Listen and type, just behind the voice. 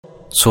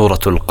سورة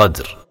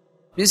القدر.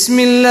 بسم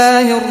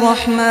الله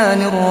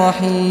الرحمن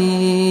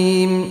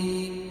الرحيم.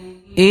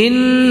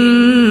 إنا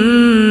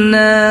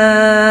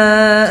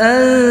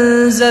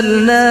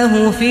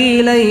أنزلناه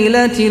في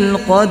ليلة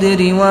القدر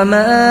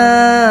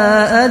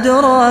وما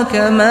أدراك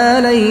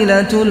ما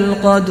ليلة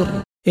القدر.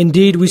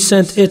 Indeed, we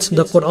sent it,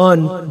 the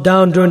Quran,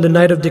 down during the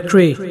night of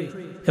decree.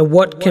 And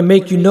what can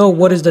make you know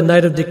what is the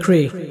night of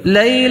decree?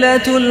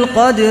 ليلة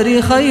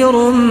القدر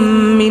خير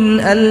من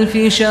ألف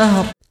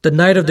شهر. The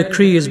night of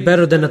decree is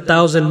better than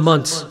 1,000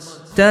 months.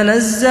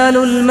 تنزل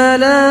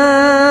الملائكة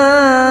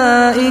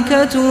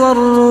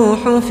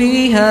والروح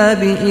فيها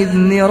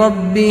بإذن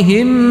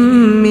ربهم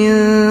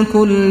من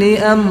كل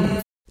أمر.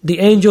 The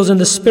angels and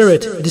the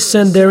Spirit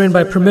descend therein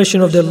by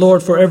permission of their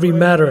Lord for every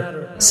matter.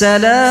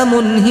 سلام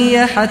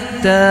هي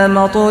حتى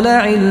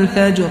مطلع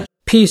الفجر.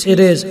 Peace it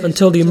is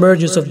until the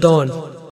emergence of dawn.